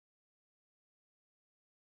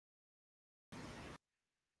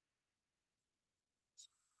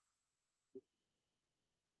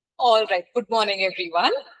All right. Good morning,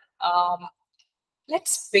 everyone.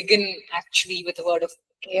 Let's begin actually with a word of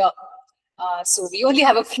prayer. So we only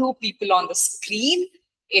have a few people on the screen.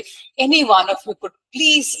 If any one of you could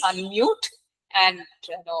please unmute and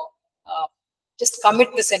just commit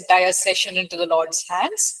this entire session into the Lord's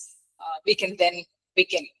hands, we can then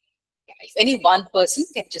begin. If any one person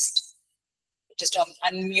can just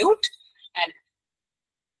unmute and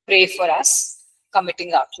pray for us,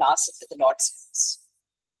 committing our class into the Lord's hands.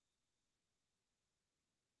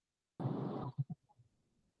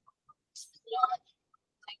 Lord,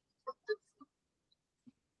 thank you for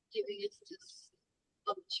giving us this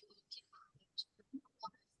opportunity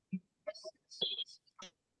to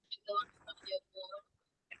learn from your word,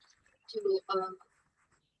 to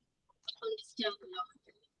understand the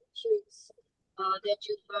truths that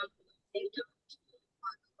you have laid out.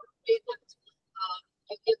 Pray that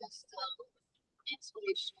you give us the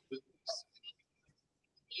inspiration to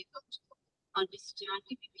be able to understand,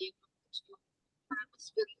 to be able to have a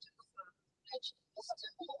spirit of wisdom,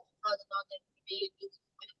 Father God, that we may be able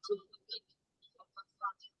to make of our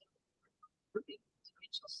Father, to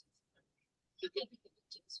reach us. You think it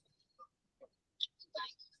is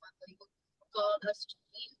thank you, Father. You called us to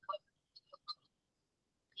be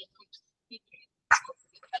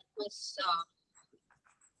help us,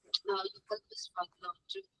 Father Lord,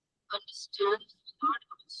 to understand Lord.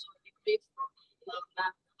 Also, we pray for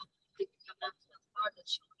that Lord,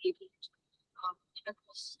 that you be able to help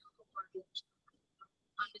us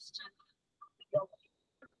understand your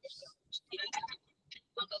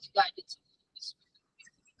guidance of the Spirit.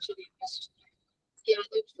 Actually, the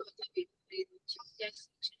other further we pray that you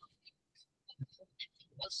test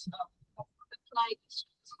us apply this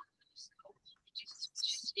to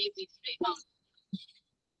Jesus' name we pray.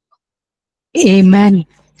 Amen.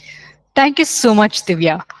 Thank you so much,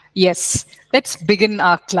 Divya. Yes, let's begin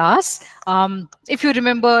our class. If you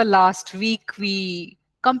remember, last week we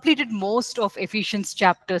completed most of Ephesians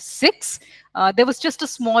chapter 6. There was just a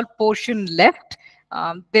small portion left.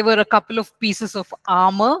 There were a couple of pieces of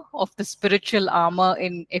armor, of the spiritual armor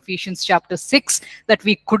in Ephesians chapter 6 that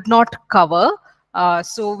we could not cover.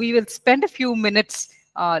 So we will spend a few minutes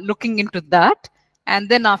looking into that. And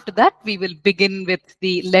then after that, we will begin with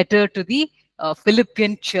the letter to the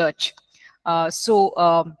Philippian church.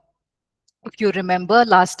 If you remember,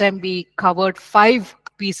 last time we covered 5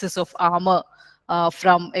 pieces of armor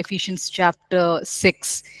from Ephesians chapter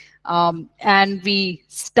 6. And we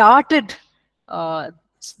started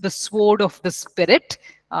the sword of the Spirit,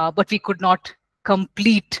 but we could not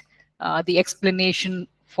complete the explanation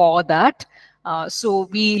for that. So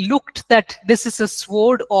we looked that this is a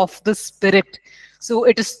sword of the Spirit. So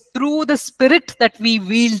it is through the Spirit that we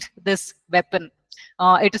wield this weapon.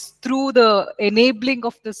 It is through the enabling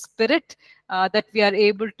of the Spirit that we are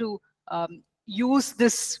able to use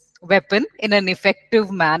this weapon in an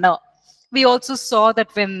effective manner. We also saw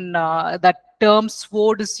that when that term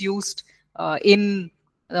sword is used in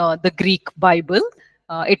the Greek Bible,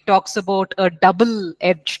 it talks about a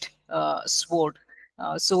double-edged sword.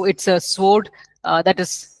 So it's a sword that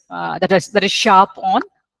is sharp on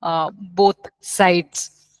both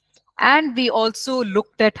sides. And we also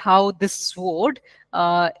looked at how this sword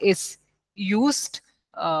is used,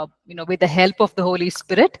 with the help of the Holy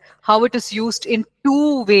Spirit, how it is used in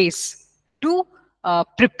 2 ways to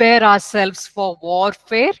prepare ourselves for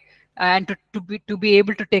warfare and to be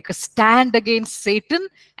able to take a stand against Satan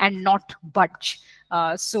and not budge.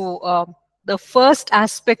 The first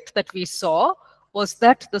aspect that we saw was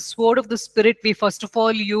that the sword of the Spirit, we first of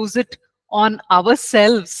all use it on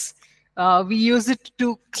ourselves. We use it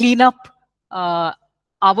to clean up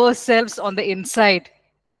ourselves on the inside,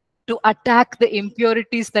 to attack the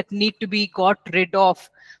impurities that need to be got rid of.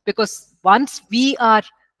 Because once we are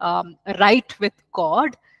right with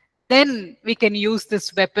God, then we can use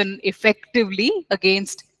this weapon effectively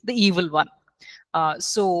against the evil one.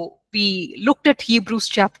 So we looked at Hebrews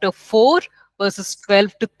chapter 4, verses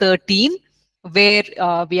 12 to 13, where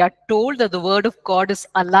we are told that the word of God is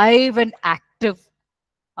alive and active.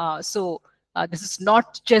 This is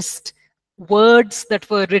not just words that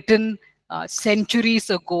were written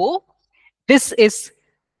centuries ago. This is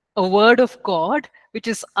a word of God which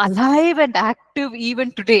is alive and active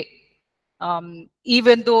even today.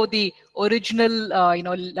 Even though the original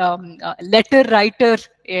letter writer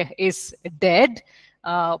is dead,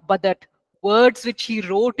 but that words which he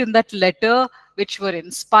wrote in that letter, which were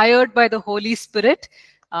inspired by the Holy Spirit,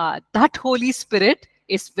 that Holy Spirit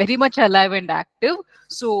is very much alive and active.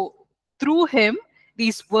 So through him,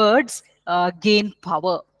 these words gain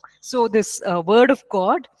power. So this word of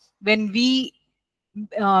God, when we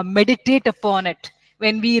meditate upon it,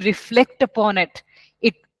 when we reflect upon it,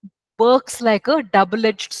 it works like a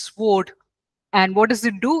double-edged sword. And what does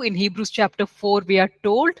it do? In Hebrews chapter 4, we are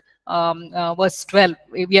told, verse 12,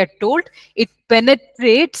 we are told it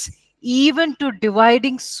penetrates even to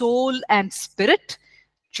dividing soul and spirit,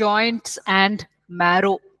 joints and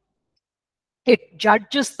marrow. It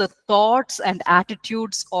judges the thoughts and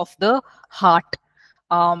attitudes of the heart.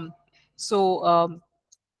 Um, so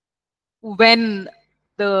when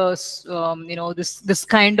this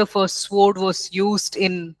kind of a sword was used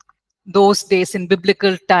in those days, in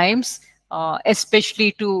biblical times,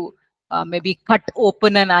 especially to maybe cut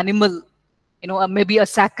open an animal, maybe a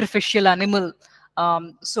sacrificial animal.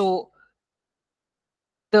 So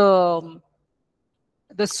the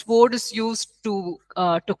the sword is used to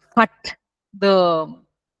cut the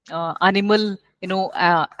animal,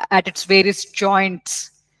 at its various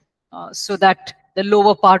joints, so that the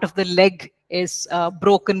lower part of the leg is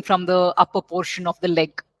broken from the upper portion of the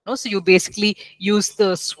leg. So you basically use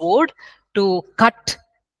the sword to cut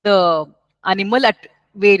the animal at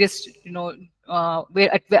various,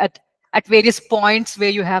 where at various points where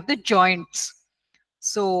you have the joints.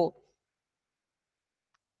 So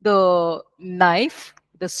the knife,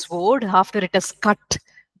 the sword, after it has cut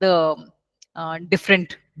the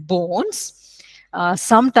different bones,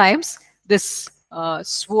 sometimes this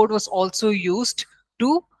sword was also used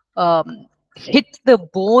to hit the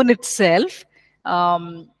bone itself.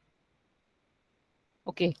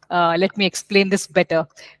 Okay, let me explain this better.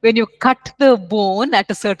 When you cut the bone at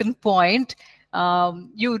a certain point,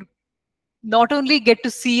 you not only get to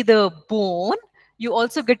see the bone, you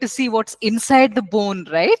also get to see what's inside the bone,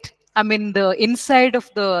 right? I mean, the inside of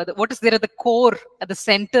what is there at the core, at the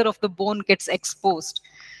center of the bone gets exposed.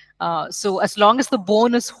 So as long as the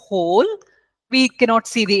bone is whole, we cannot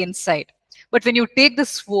see the inside. But when you take the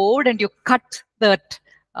sword and you cut that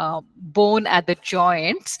bone at the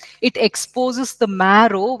joints, it exposes the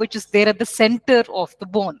marrow, which is there at the center of the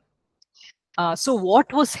bone. So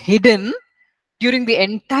what was hidden during the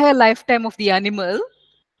entire lifetime of the animal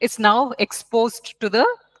is now exposed to the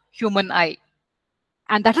human eye.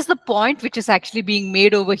 And that is the point which is actually being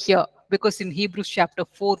made over here. Because in Hebrews chapter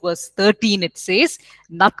 4, verse 13, it says,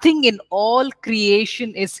 nothing in all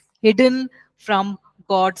creation is hidden from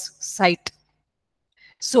God's sight.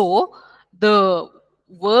 So the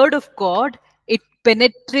word of God, it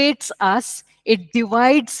penetrates us, it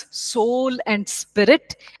divides soul and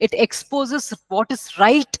spirit, it exposes what is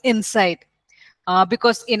right inside.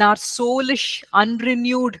 Because in our soulish,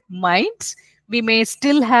 unrenewed minds, we may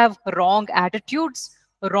still have wrong attitudes,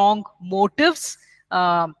 wrong motives,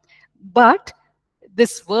 but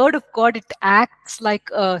this word of God, it acts like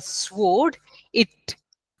a sword. It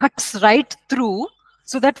cuts right through,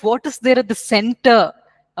 so that what is there at the center,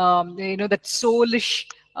 that soulish,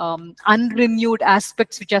 unrenewed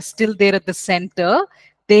aspects which are still there at the center,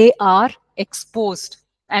 they are exposed.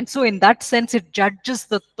 And so in that sense, it judges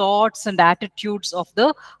the thoughts and attitudes of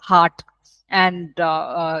the heart. And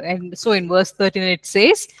so in verse 13, it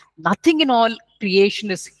says, nothing in all creation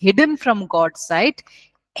is hidden from God's sight.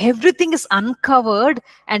 Everything is uncovered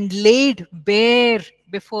and laid bare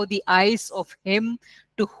before the eyes of him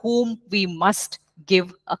to whom we must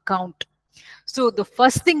give account. So the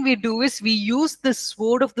first thing we do is we use the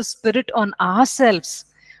sword of the Spirit on ourselves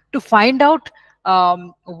to find out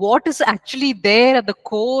what is actually there at the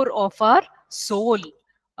core of our soul.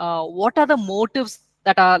 What are the motives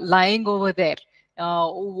that are lying over there?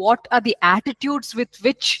 What are the attitudes with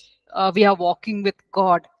which we are walking with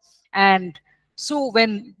God? And so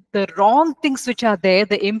when the wrong things which are there,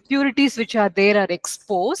 the impurities which are there are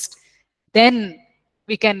exposed, then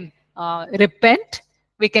we can repent,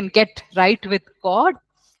 we can get right with God.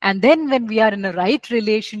 And then when we are in a right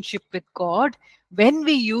relationship with God, when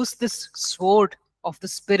we use this sword of the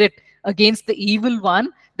Spirit against the evil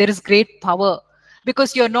one, there is great power.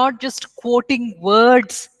 Because you're not just quoting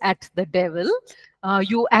words at the devil,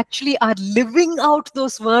 you actually are living out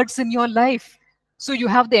those words in your life. So you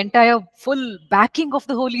have the entire full backing of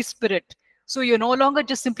the Holy Spirit. So you're no longer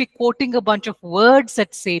just simply quoting a bunch of words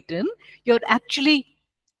at Satan. You're actually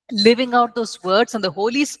living out those words, and the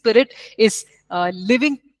Holy Spirit is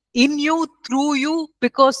living in you, through you,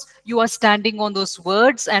 because you are standing on those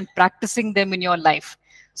words and practicing them in your life.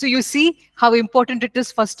 So you see how important it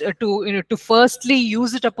is first to firstly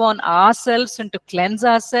use it upon ourselves and to cleanse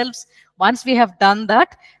ourselves. Once we have done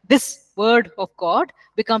that, this word of God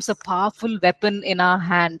becomes a powerful weapon in our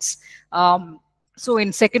hands. So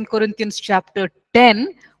in 2 Corinthians chapter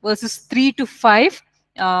 10, verses 3 to 5,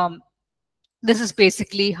 this is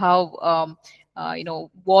basically how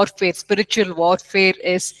warfare, spiritual warfare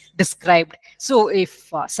is described. So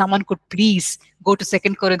if someone could please go to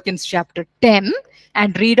 2 Corinthians chapter 10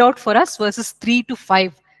 and read out for us verses 3 to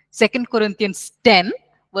 5. 2 Corinthians 10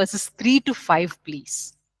 verses 3 to 5,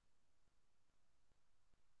 please.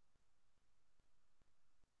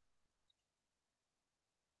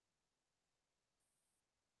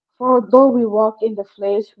 For though we walk in the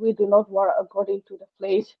flesh, we do not war according to the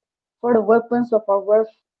flesh. For the weapons of our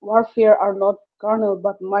warfare are not carnal,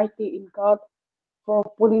 but mighty in God for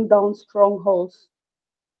pulling down strongholds.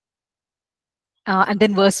 And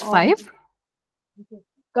then verse Um, 5.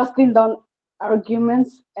 Casting down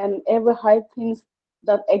arguments and every high thing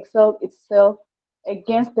that exalts itself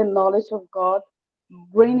against the knowledge of God,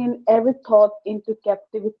 bringing every thought into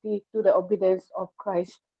captivity to the obedience of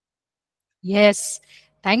Christ. Yes,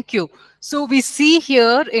 thank you. So we see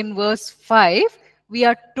here in verse 5, we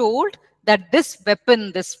are told that this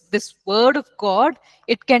weapon, this word of God,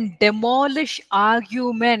 it can demolish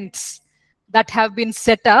arguments that have been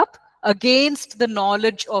set up against the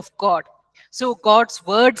knowledge of God. So God's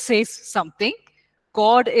word says something.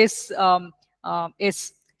 God is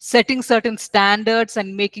setting certain standards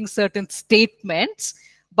and making certain statements,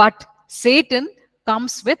 but Satan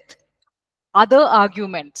comes with other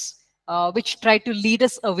arguments which try to lead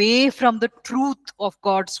us away from the truth of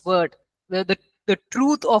God's word, the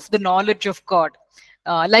truth of the knowledge of God,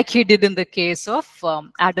 like he did in the case of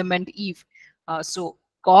Adam and Eve. So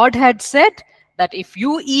God had said that if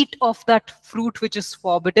you eat of that fruit which is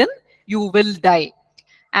forbidden, you will die.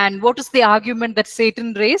 And what is the argument that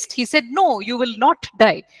Satan raised? He said, no, you will not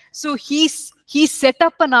die. So he set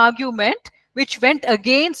up an argument which went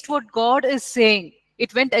against what God is saying.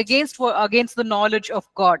 It went against the knowledge of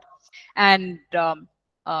God. And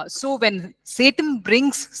so when Satan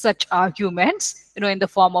brings such arguments, in the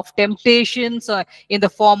form of temptations or in the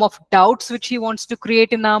form of doubts which he wants to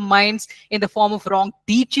create in our minds, in the form of wrong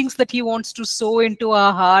teachings that he wants to sow into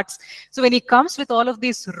our hearts. So when he comes with all of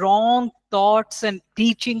these wrong thoughts and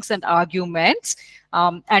teachings and arguments,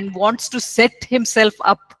 and wants to set himself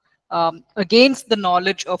up against the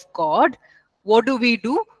knowledge of God, what do?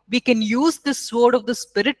 We can use the sword of the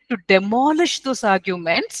Spirit to demolish those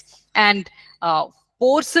arguments and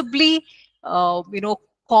forcibly,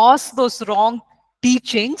 cause those wrong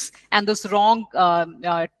teachings and those wrong,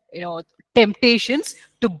 temptations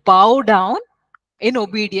to bow down in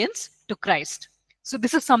obedience to Christ. So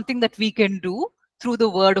this is something that we can do through the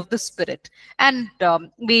word of the Spirit. And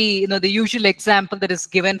the usual example that is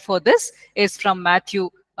given for this is from Matthew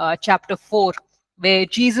chapter 4, where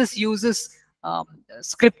Jesus uses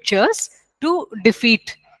scriptures to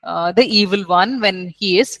defeat the evil one when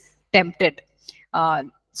he is tempted.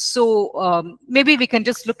 So maybe we can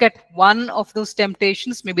just look at one of those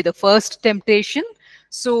temptations, maybe the first temptation.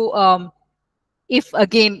 So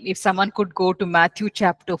if someone could go to Matthew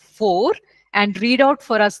chapter 4 and read out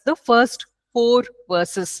for us the first 4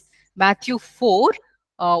 verses. Matthew 4,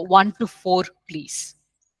 1 to 4, please.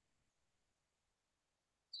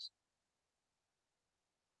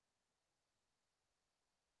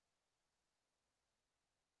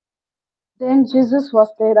 Then Jesus was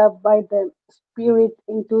led up by the Spirit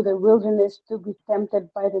into the wilderness to be tempted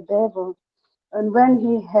by the devil. And when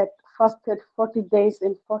he had fasted 40 days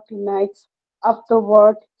and 40 nights,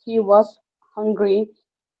 afterward he was hungry.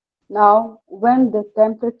 Now, when the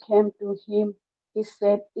tempter came to him, he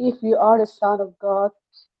said, if you are the Son of God,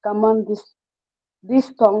 command these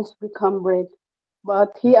stones become bread.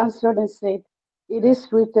 But he answered and said, it is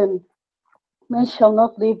written, man shall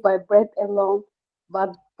not live by bread alone,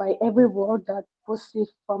 but by every word that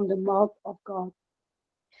proceeds from the mouth of God.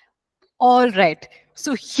 All right.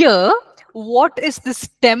 So here, what is this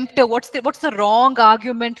tempter? What's the wrong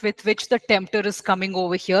argument with which the tempter is coming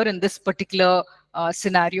over here in this particular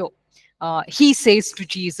scenario? He says to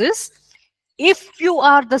Jesus, if you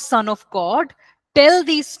are the Son of God, tell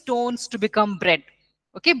these stones to become bread.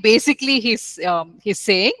 Okay, basically he's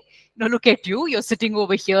saying, look at you. You're sitting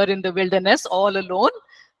over here in the wilderness all alone.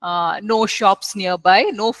 No shops nearby,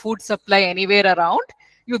 no food supply anywhere around.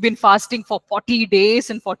 You've been fasting for 40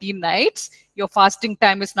 days and 40 nights. Your fasting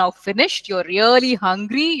time is now finished. You're really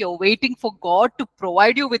hungry. You're waiting for God to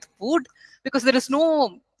provide you with food because there are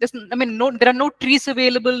no trees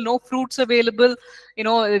available, no fruits available.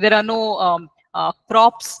 There are no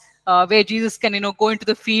crops where Jesus can, go into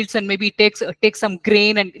the fields and maybe take some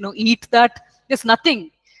grain and, eat that. There's nothing.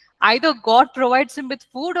 Either God provides him with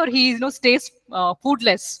food or he, stays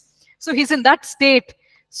foodless. So he's in that state.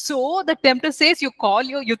 So the tempter says,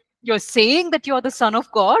 you're saying that you're the Son of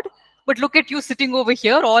God, but look at you sitting over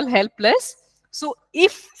here all helpless. So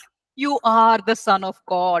if you are the Son of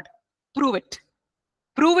God, prove it.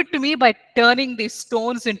 Prove it to me by turning these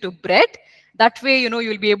stones into bread. That way,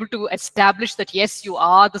 you'll be able to establish that, yes, you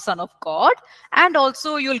are the Son of God, and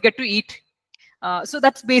also you'll get to eat. So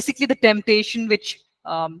that's basically the temptation which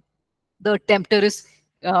the tempter is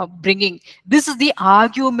bringing. This is the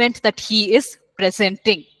argument that he is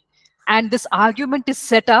presenting. And this argument is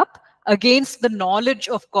set up against the knowledge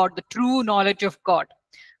of God, the true knowledge of God.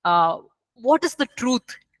 Uh, what is the truth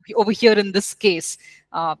over here in this case?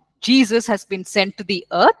 Jesus has been sent to the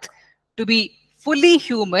earth to be fully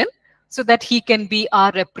human so that he can be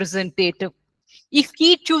our representative. If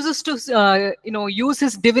he chooses to use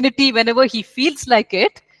his divinity whenever he feels like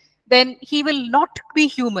it, then he will not be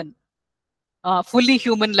human, fully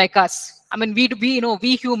human like us. I mean,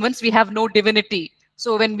 we humans, we have no divinity.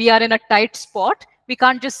 So when we are in a tight spot, we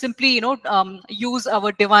can't just simply use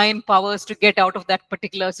our divine powers to get out of that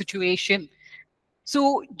particular situation.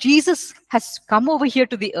 So Jesus has come over here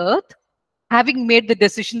to the earth, having made the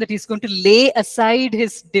decision that he's going to lay aside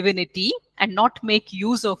his divinity and not make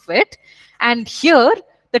use of it. And here,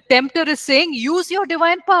 the tempter is saying, use your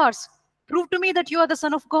divine powers. Prove to me that you are the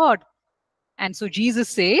Son of God. And so Jesus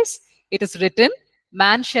says, it is written,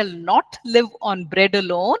 man shall not live on bread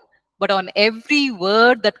alone, but on every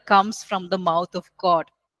word that comes from the mouth of God.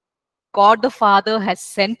 God the Father has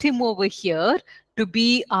sent him over here to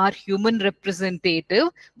be our human representative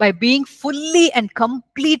by being fully and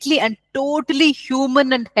completely and totally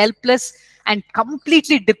human and helpless and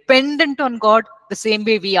completely dependent on God the same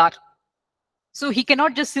way we are. So he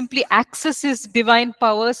cannot just simply access his divine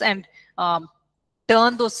powers and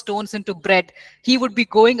turn those stones into bread. He would be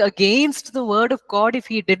going against the word of God if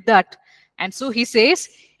he did that. And so he says,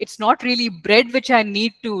 it's not really bread which I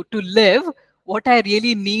need to live. What I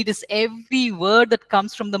really need is every word that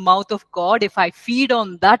comes from the mouth of God. If I feed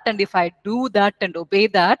on that and if I do that and obey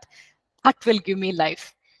that, that will give me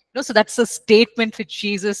life. So that's a statement which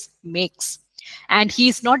Jesus makes. And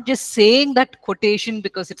he's not just saying that quotation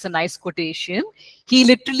because it's a nice quotation. He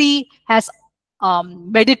literally has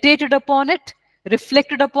meditated upon it,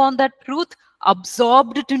 reflected upon that truth,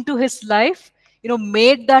 absorbed it into his life,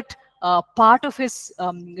 made that part of his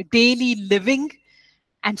daily living.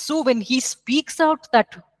 And so when he speaks out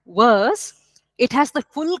that verse, it has the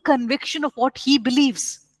full conviction of what he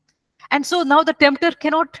believes. And so now the tempter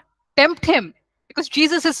cannot tempt him because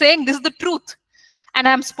Jesus is saying, this is the truth. And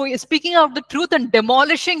I'm speaking out the truth and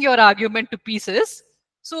demolishing your argument to pieces.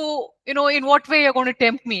 So, in what way you're going to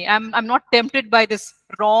tempt me? I'm not tempted by this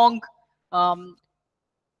wrong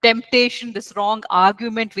temptation, this wrong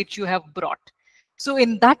argument which you have brought. So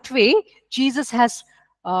in that way, Jesus has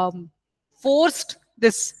forced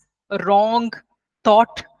this wrong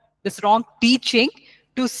thought, this wrong teaching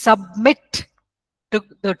to submit to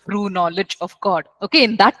the true knowledge of God. Okay,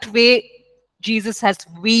 in that way, Jesus has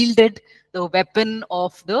wielded the weapon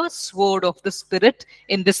of the sword of the Spirit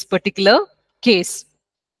in this particular case.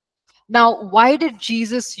 Now, why did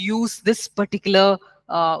Jesus use this particular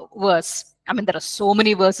verse? I mean, there are so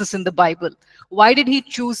many verses in the Bible. Why did he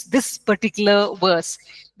choose this particular verse?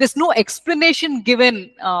 There's no explanation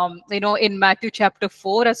given, in Matthew chapter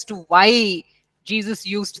 4 as to why Jesus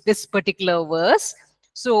used this particular verse.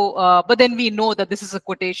 So, but then we know that this is a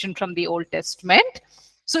quotation from the Old Testament.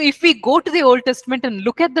 So if we go to the Old Testament and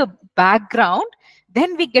look at the background,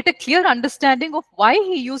 then we get a clear understanding of why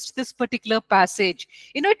he used this particular passage.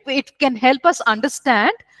 It can help us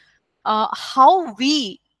understand how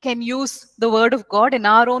we can use the word of God in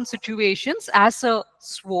our own situations as a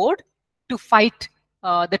sword to fight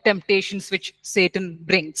the temptations which Satan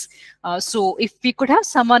brings. So if we could have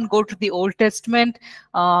someone go to the Old Testament,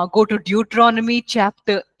 go to Deuteronomy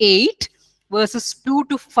chapter 8, verses 2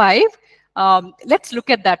 to 5. Let's look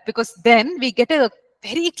at that, because then we get a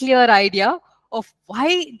very clear idea of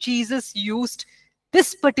why Jesus used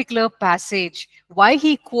this particular passage, why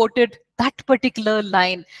he quoted that particular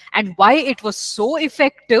line, and why it was so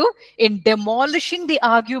effective in demolishing the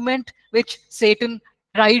argument which Satan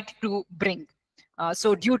tried to bring.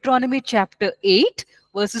 So Deuteronomy chapter 8,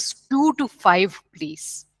 verses 2 to 5,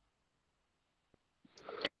 please.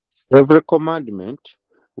 Every commandment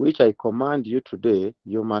which I command you today,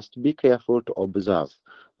 you must be careful to observe,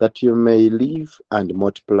 that you may live and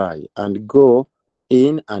multiply, and go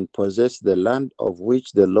in and possess the land of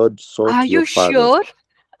which the Lord sought Are your you fathers. sure?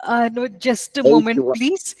 No, just a 81. moment,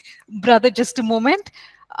 please. Brother, just a moment.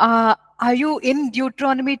 Are you in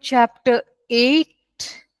Deuteronomy chapter 8,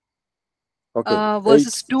 Okay.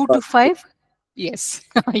 verses 2 to 5? Yes.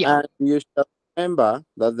 Yeah. And you shall remember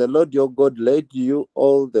that the Lord your God led you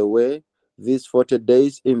all the way these 40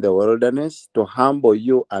 days in the wilderness to humble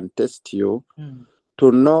you and test you,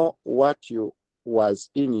 to know what you was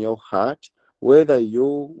in your heart, whether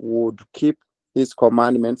you would keep his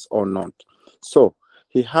commandments or not. So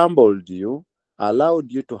he humbled you, allowed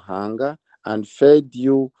you to hunger, and fed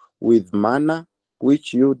you with manna,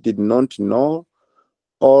 which you did not know,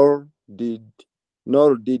 or did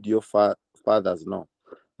nor did your fathers know,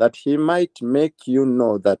 that he might make you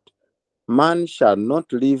know that man shall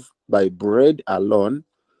not live by bread alone,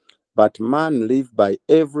 but man live by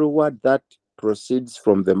every word that proceeds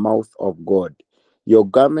from the mouth of God. Your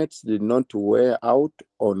garments did not wear out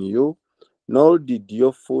on you, nor did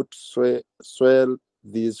your foot swell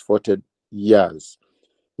these 40 years.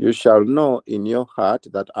 You shall know in your heart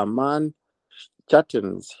that a man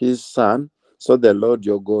chastens his son, so the Lord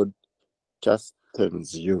your God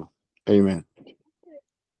chastens you. Amen.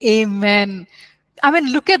 Amen. I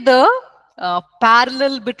mean, look at the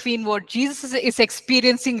parallel between what Jesus is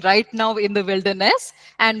experiencing right now in the wilderness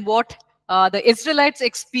and what the Israelites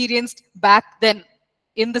experienced back then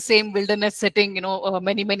in the same wilderness setting,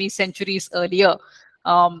 many, many centuries earlier.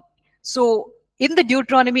 So in the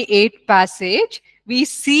Deuteronomy 8 passage, we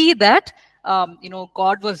see that,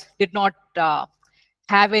 God did not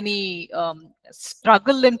have any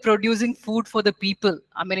struggle in producing food for the people.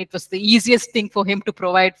 I mean, it was the easiest thing for him to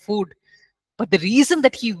provide food. But the reason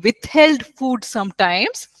that he withheld food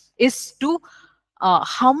sometimes is to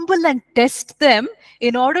humble and test them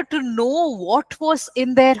in order to know what was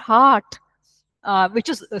in their heart.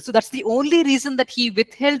 So that's the only reason that he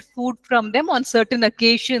withheld food from them on certain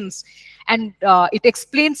occasions. And it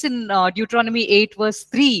explains in Deuteronomy 8 verse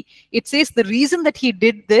 3, it says the reason that he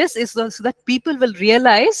did this is so that people will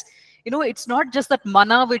realize, it's not just that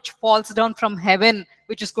manna which falls down from heaven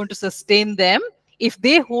which is going to sustain them. If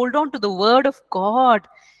they hold on to the word of God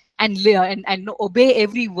and obey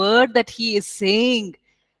every word that he is saying,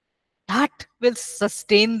 that will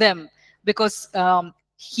sustain them, because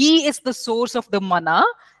he is the source of the manna,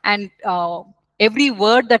 and every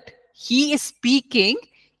word that he is speaking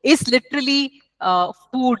is literally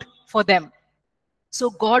food for them.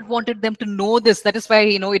 So God wanted them to know this. That is why,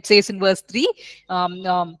 it says in verse 3,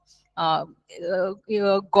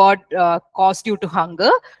 God caused you to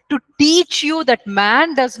hunger to teach you that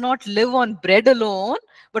man does not live on bread alone,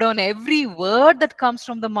 but on every word that comes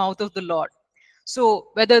from the mouth of the Lord. So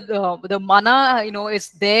whether the manna, is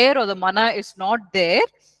there or the manna is not there,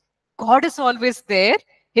 God is always there.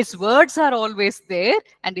 His words are always there.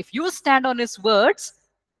 And if you stand on his words,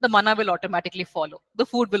 the manna will automatically follow. The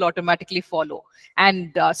food will automatically follow.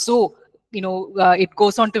 And it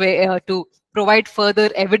goes on to provide further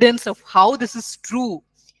evidence of how this is true.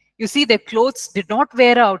 You see, their clothes did not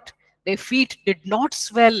wear out. Their feet did not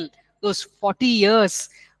swell those 40 years.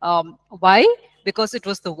 Why? Because it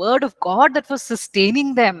was the word of God that was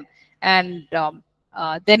sustaining them. And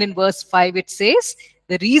then in verse 5, it says,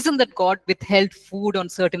 the reason that God withheld food on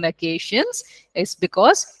certain occasions is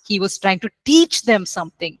because he was trying to teach them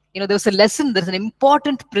something. There was a lesson, there's an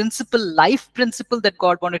important principle, life principle that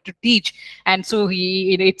God wanted to teach. And so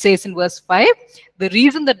it says in verse 5, the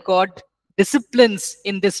reason that God disciplines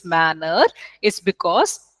in this manner is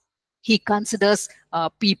because he considers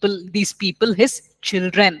these people his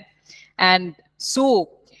children. And so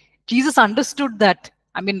Jesus understood that.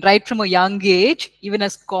 I mean, right from a young age, even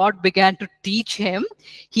as God began to teach him,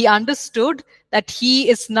 he understood that he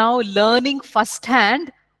is now learning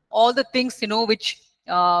firsthand all the things, which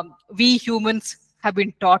we humans have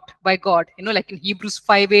been taught by God. Like in Hebrews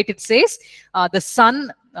 5:8, it says, the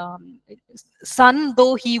son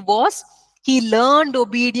though he was, he learned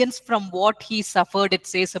obedience from what he suffered, it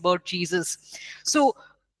says about Jesus. So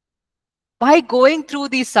by going through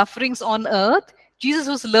these sufferings on earth, Jesus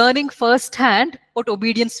was learning firsthand what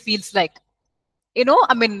obedience feels like. He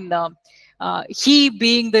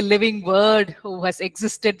being the living word who has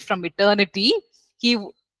existed from eternity, he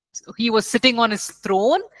was sitting on his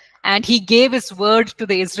throne and he gave his word to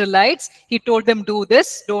the Israelites. He told them, do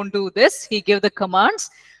this, don't do this. He gave the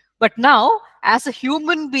commands. But now, as a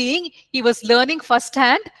human being, he was learning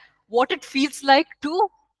firsthand what it feels like to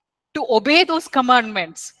obey those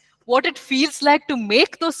commandments, what it feels like to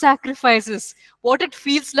make those sacrifices, what it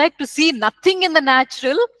feels like to see nothing in the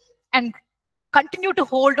natural and continue to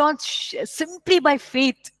hold on simply by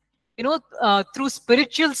faith, through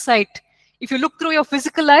spiritual sight. If you look through your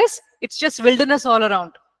physical eyes, it's just wilderness all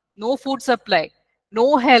around. No food supply,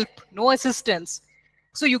 no help, no assistance.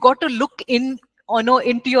 So you got to look into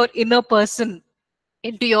your inner person,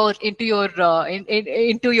 into your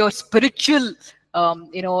spiritual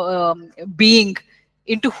being,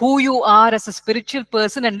 into who you are as a spiritual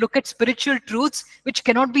person, and look at spiritual truths which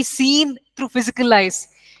cannot be seen through physical eyes.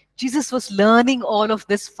 Jesus was learning all of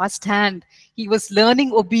this firsthand. He was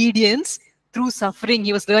learning obedience through suffering.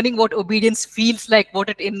 He was learning what obedience feels like, what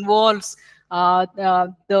it involves,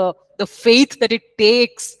 the faith that it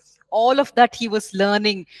takes. All of that he was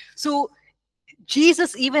learning. So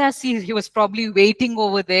Jesus, even as he was probably waiting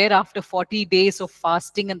over there after 40 days of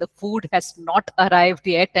fasting and the food has not arrived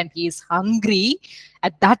yet and he is hungry,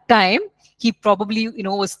 at that time, he probably,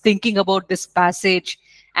 was thinking about this passage,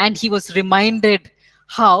 and he was reminded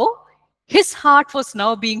how his heart was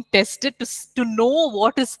now being tested to know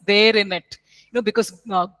what is there in it. Because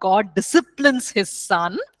God disciplines his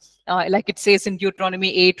son, like it says in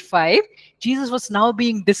Deuteronomy 8:5. Jesus was now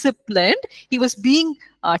being disciplined. He was being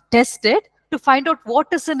tested to find out what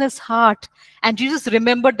is in his heart. And Jesus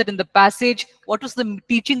remembered that in the passage, what was the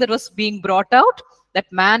teaching that was being brought out?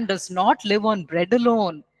 That man does not live on bread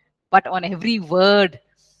alone, but on every word.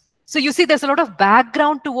 So you see, there's a lot of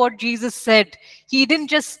background to what Jesus said. He didn't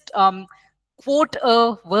just quote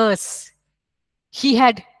a verse. He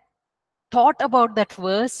had thought about that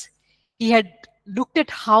verse. He had looked at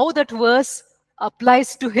how that verse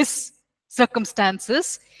applies to his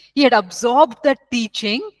circumstances. He had absorbed that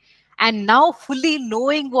teaching, and now fully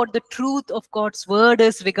knowing what the truth of God's word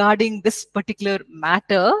is regarding this particular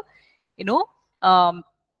matter,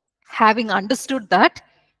 having understood that,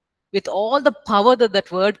 with all the power that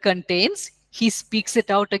that word contains, he speaks it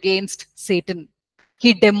out against Satan.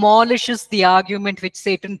 He demolishes the argument which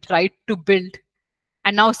Satan tried to build.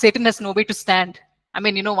 And now Satan has no way to stand. I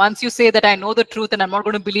mean, once you say that I know the truth and I'm not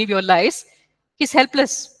going to believe your lies, he's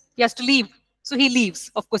helpless. He has to leave. So he leaves.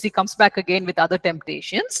 Of course, he comes back again with other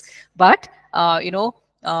temptations. But,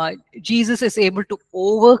 Jesus is able to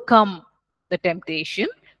overcome the temptation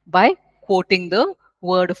by quoting the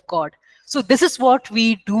word of God. So this is what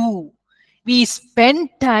we do. We spend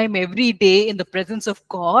time every day in the presence of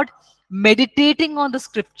God, meditating on the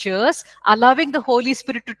scriptures, allowing the Holy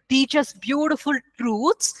Spirit to teach us beautiful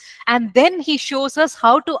truths, and then he shows us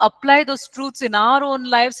how to apply those truths in our own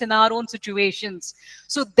lives, in our own situations.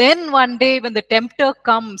 So then one day when the tempter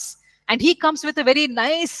comes, and he comes with a very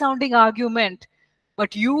nice sounding argument,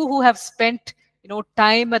 but you who have spent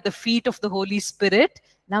time at the feet of the Holy Spirit,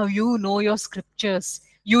 now you know your scriptures.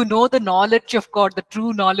 You know the knowledge of God, the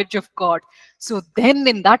true knowledge of God. So then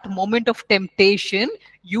in that moment of temptation,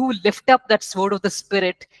 you lift up that sword of the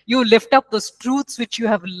Spirit. You lift up those truths which you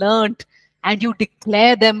have learned and you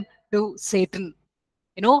declare them to Satan.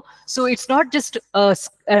 So it's not just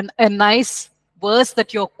a nice verse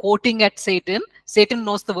that you're quoting at Satan. Satan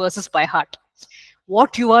knows the verses by heart.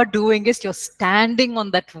 What you are doing is you're standing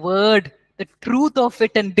on that word, the truth of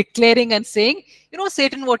it, and declaring and saying,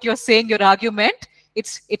 Satan, what you're saying, your argument,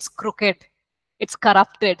 it's crooked, it's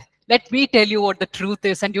corrupted. Let me tell you what the truth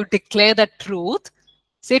is, and you declare that truth.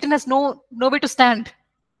 Satan has no way to stand.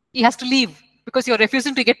 He has to leave because you're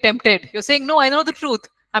refusing to get tempted. You're saying, no, I know the truth.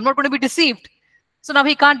 I'm not going to be deceived. So now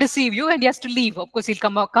he can't deceive you, and he has to leave. Of course, he'll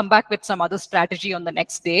come back with some other strategy on the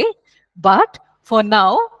next day. But for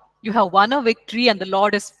now, you have won a victory, and the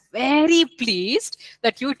Lord is very pleased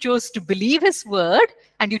that you chose to believe his word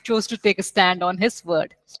and you chose to take a stand on his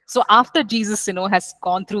word. So after Jesus, has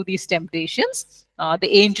gone through these temptations, the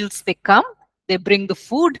angels, they come, they bring the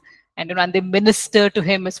food, and they minister to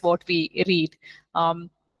him, is what we read.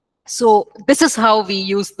 So this is how we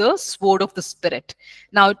use the sword of the Spirit.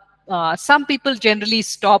 Now, some people generally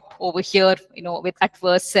stop over here, at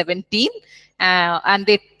verse 17, and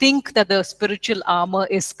they think that the spiritual armor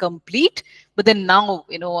is complete. But then now,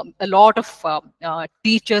 a lot of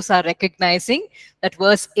teachers are recognizing that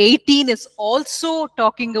verse 18 is also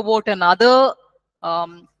talking about another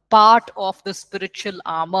part of the spiritual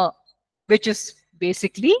armor, which is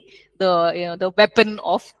basically the weapon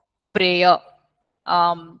of prayer.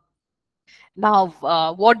 Now,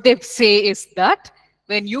 what they say is that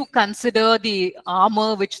when you consider the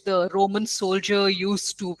armor which the Roman soldier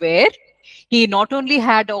used to wear, he not only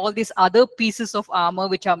had all these other pieces of armor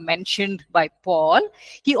which are mentioned by Paul,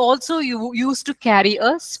 he also used to carry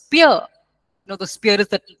a spear. The spear is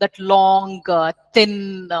that long,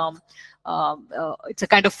 thin, it's a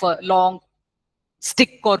kind of a long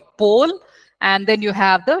stick or pole, and then you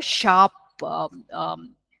have the sharp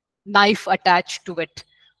knife attached to it.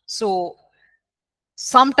 So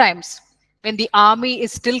sometimes when the enemy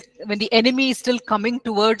is still coming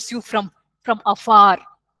towards you from afar,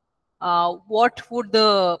 what would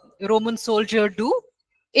the Roman soldier do?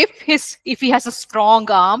 If he has a strong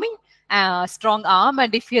arm,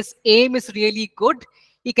 and if his aim is really good,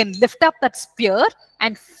 he can lift up that spear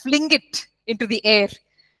and fling it into the air.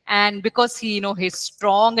 And because he's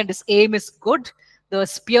strong and his aim is good, the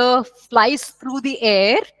spear flies through the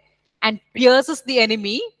air and pierces the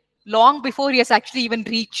enemy long before he has actually even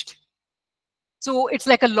reached. So it's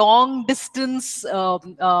like a long distance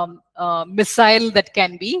missile that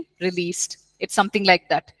can be released. It's something like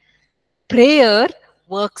that. Prayer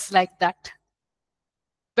works like that.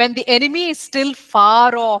 When the enemy is still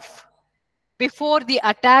far off, before the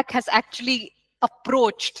attack has actually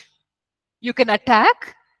approached, you can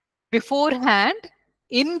attack beforehand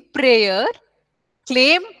in prayer,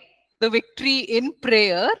 claim the victory in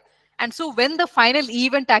prayer. And so when the final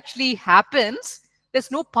event actually happens, there's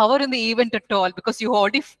no power in the event at all, because you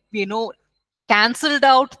already, cancelled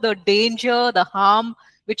out the danger, the harm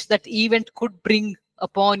which that event could bring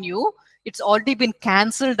upon you. It's already been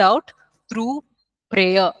cancelled out through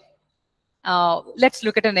prayer. Let's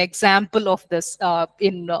look at an example of this.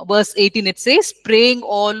 In verse 18, it says, praying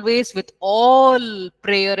always with all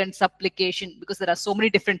prayer and supplication, because there are so many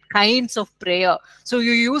different kinds of prayer. So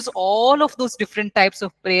you use all of those different types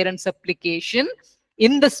of prayer and supplication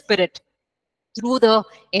in the Spirit. Through the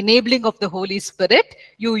enabling of the Holy Spirit,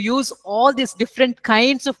 you use all these different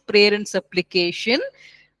kinds of prayer and supplication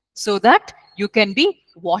so that you can be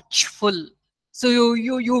watchful. So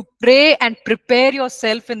you pray and prepare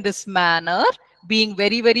yourself in this manner, being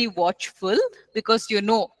very, very watchful, because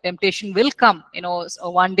temptation will come,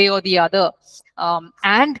 one day or the other.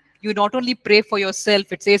 And you not only pray for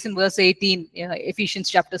yourself, it says in verse 18, Ephesians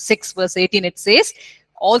chapter 6, verse 18, it says,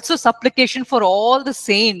 also supplication for all the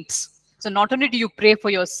saints. So not only do you pray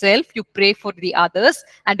for yourself, you pray for the others.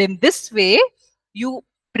 And in this way, you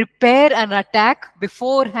prepare an attack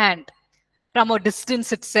beforehand from a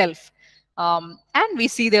distance itself. And we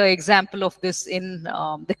see the example of this in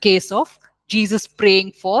the case of Jesus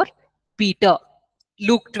praying for Peter.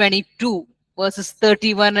 Luke 22, verses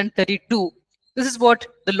 31 and 32. This is what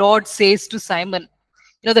the Lord says to Simon.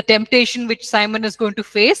 The temptation which Simon is going to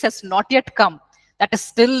face has not yet come. That is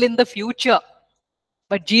still in the future.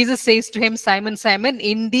 But Jesus says to him, Simon, Simon,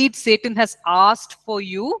 indeed Satan has asked for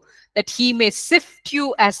you that he may sift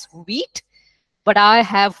you as wheat, but I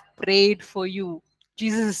have prayed for you.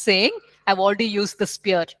 Jesus is saying, I've already used the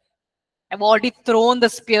spear. I've already thrown the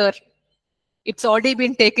spear. It's already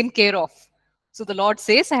been taken care of. So the Lord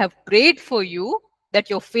says, I have prayed for you that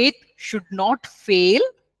your faith should not fail.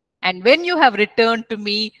 And when you have returned to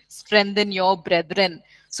me, strengthen your brethren.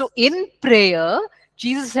 So in prayer,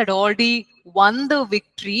 Jesus had already won the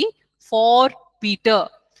victory for Peter.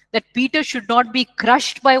 That Peter should not be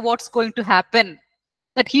crushed by what's going to happen.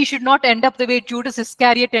 That he should not end up the way Judas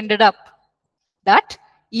Iscariot ended up. That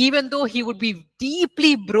even though he would be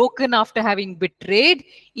deeply broken after having betrayed,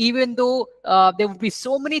 even though there would be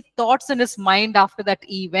so many thoughts in his mind after that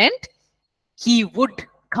event, he would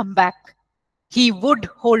come back. He would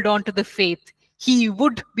hold on to the faith. He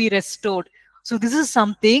would be restored. So this is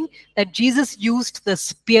something that Jesus used the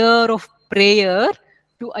spear of prayer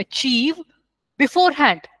to achieve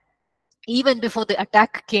beforehand, even before the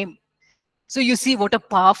attack came. So you see what a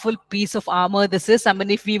powerful piece of armor this is. I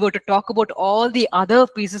mean, if we were to talk about all the other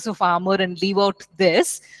pieces of armor and leave out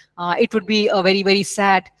this, it would be very, very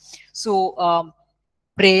sad. So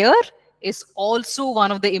prayer is also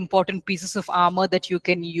one of the important pieces of armor that you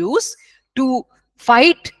can use to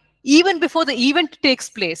fight even before the event takes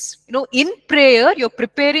place. In prayer, you're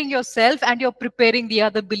preparing yourself and you're preparing the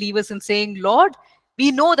other believers and saying, Lord,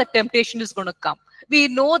 we know that temptation is going to come. We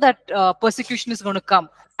know that persecution is going to come.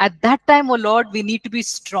 At that time, oh Lord, we need to be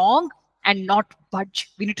strong and not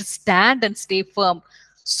budge. We need to stand and stay firm.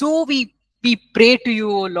 So we pray to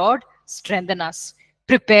you, oh Lord, strengthen us,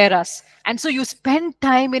 prepare us. And so you spend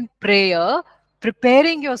time in prayer,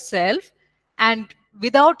 preparing yourself, and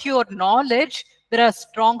without your knowledge, there are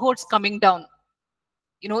strongholds coming down,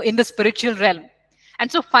 in the spiritual realm.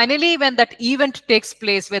 And so finally, when that event takes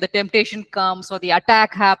place, where the temptation comes or the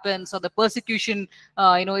attack happens or the persecution,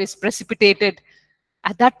 is precipitated,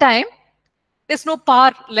 at that time, there's no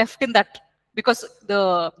power left in that, because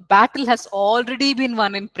the battle has already been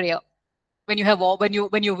won in prayer. When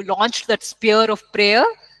you launched that spear of prayer,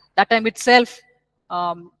 that time itself,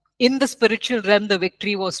 in the spiritual realm, the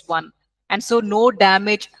victory was won. And so no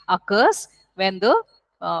damage occurs when the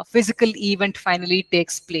physical event finally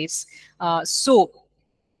takes place. So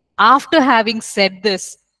after having said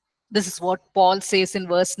this, this is what Paul says in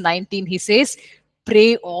verse 19. He says,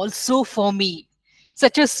 pray also for me.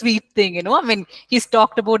 Such a sweet thing, I mean, he's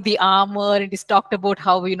talked about the armor and he's talked about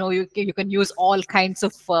how, you can use all kinds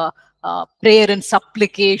of prayer and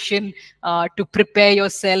supplication to prepare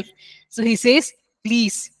yourself. So he says,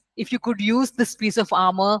 please, if you could use this piece of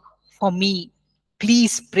armor for me,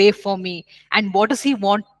 please pray for me. And what does he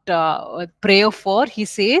want prayer for? He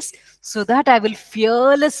says, so that I will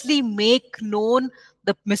fearlessly make known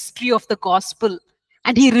the mystery of the gospel.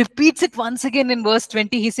 And he repeats it once again in verse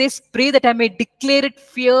 20. He says, pray that I may declare it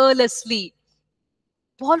fearlessly.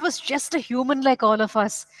 Paul was just a human like all of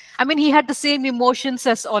us. I mean, he had the same emotions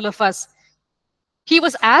as all of us. He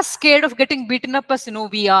was as scared of getting beaten up as,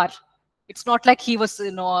 we are. It's not like he was,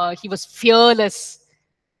 he was fearless.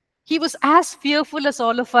 He was as fearful as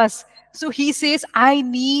all of us. So he says, I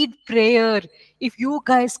need prayer. If you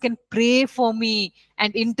guys can pray for me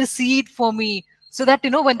and intercede for me, so that,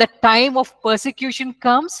 when the time of persecution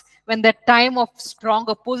comes, when the time of strong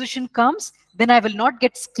opposition comes, then I will not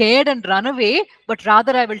get scared and run away, but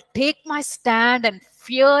rather I will take my stand and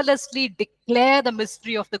fearlessly declare the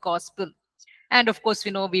mystery of the gospel. And of course,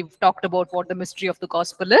 we've talked about what the mystery of the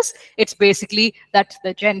gospel is. It's basically that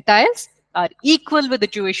the Gentiles are equal with the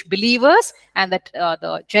Jewish believers, and that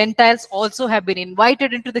the Gentiles also have been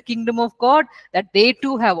invited into the kingdom of God, that they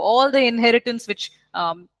too have all the inheritance which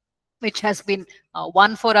has been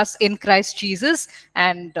won for us in Christ Jesus.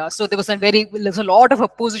 And so there's a lot of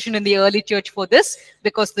opposition in the early church for this,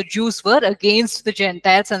 because the Jews were against the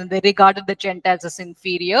Gentiles and they regarded the Gentiles as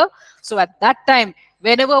inferior. So at that time,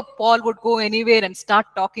 whenever Paul would go anywhere and start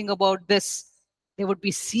talking about this, there would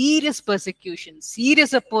be serious persecution,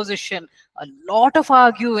 serious opposition, a lot of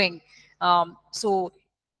arguing. So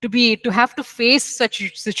to have to face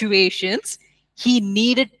such situations, he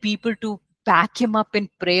needed people to back him up in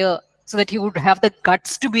prayer, so that he would have the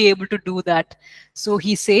guts to be able to do that. So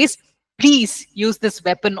he says, please use this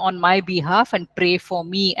weapon on my behalf and pray for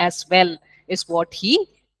me as well, is what he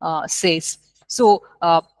says. So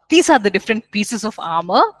these are the different pieces of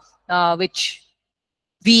armor which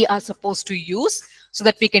we are supposed to use, so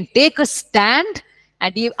that we can take a stand.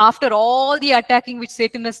 And after all the attacking which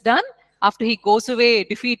Satan has done, after he goes away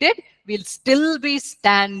defeated, we'll still be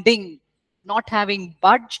standing, not having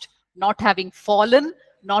budged, not having fallen,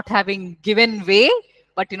 not having given way,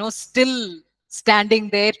 but still standing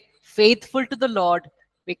there, faithful to the Lord,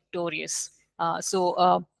 victorious.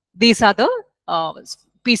 So these are the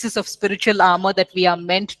pieces of spiritual armor that we are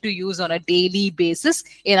meant to use on a daily basis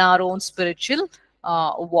in our own spiritual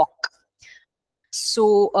walk.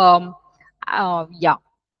 So yeah,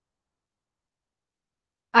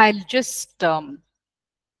 I'll just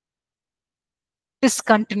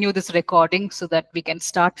discontinue this recording so that we can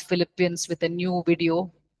start Philippians with a new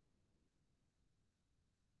video.